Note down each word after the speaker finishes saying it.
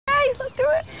let's do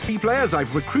it. Three players,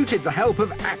 I've recruited the help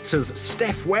of actors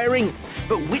Steph Waring.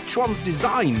 But which one's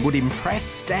design would impress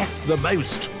Steph the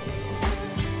most?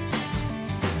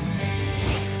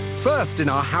 First in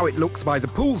our How It Looks by the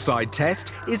Poolside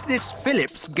test is this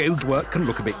Philips. Goldwork can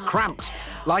look a bit cramped.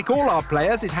 Like all our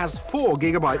players, it has 4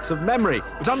 GB of memory.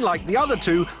 But unlike the other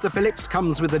two, the Philips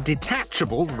comes with a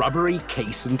detachable rubbery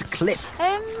case and clip.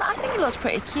 I think it looks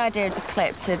pretty cute. The idea of the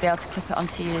clip to be able to clip it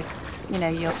onto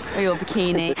your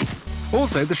bikini.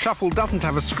 Also, the shuffle doesn't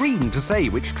have a screen to say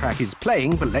which track is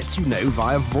playing, but lets you know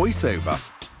via voiceover.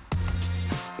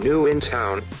 New in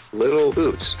town, Little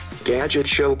Boots, Gadget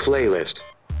Show playlist.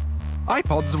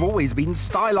 iPods have always been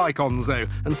style icons, though,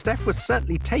 and Steph was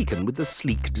certainly taken with the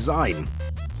sleek design.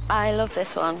 I love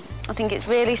this one. I think it's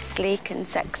really sleek and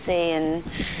sexy and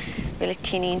really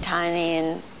teeny and tiny,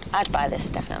 and I'd buy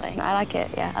this, definitely. I like it,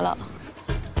 yeah, a lot.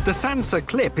 The Sansa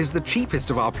clip is the cheapest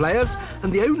of our players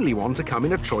and the only one to come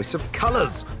in a choice of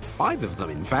colours. 5 of them,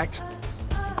 in fact.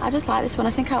 I just like this one.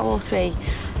 I think out of all 3,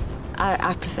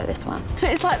 I prefer this one.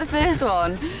 It's like the first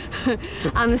one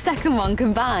and the second one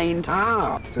combined.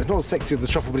 Ah, so it's not as sexy as the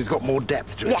shuffle, but it's got more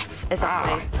depth to it. Yes,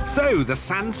 exactly. So, the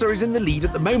Sansa is in the lead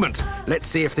at the moment. Let's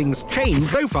see if things change.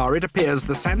 So far, it appears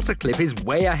the Sansa clip is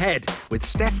way ahead, with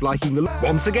Steph liking the look.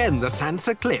 Once again, the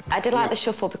Sansa clip. I did like the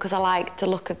shuffle because I liked the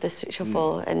look of the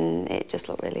shuffle and it just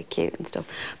looked really cute and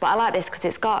stuff. But I like this because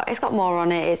it's got more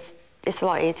on it. It's a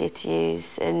lot easier to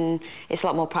use and it's a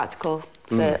lot more practical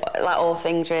for like all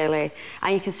things really,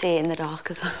 and you can see it in the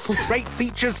dark as well. Great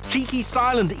features, cheeky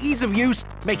style and ease of use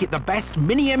make it the best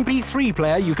mini MP3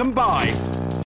 player you can buy.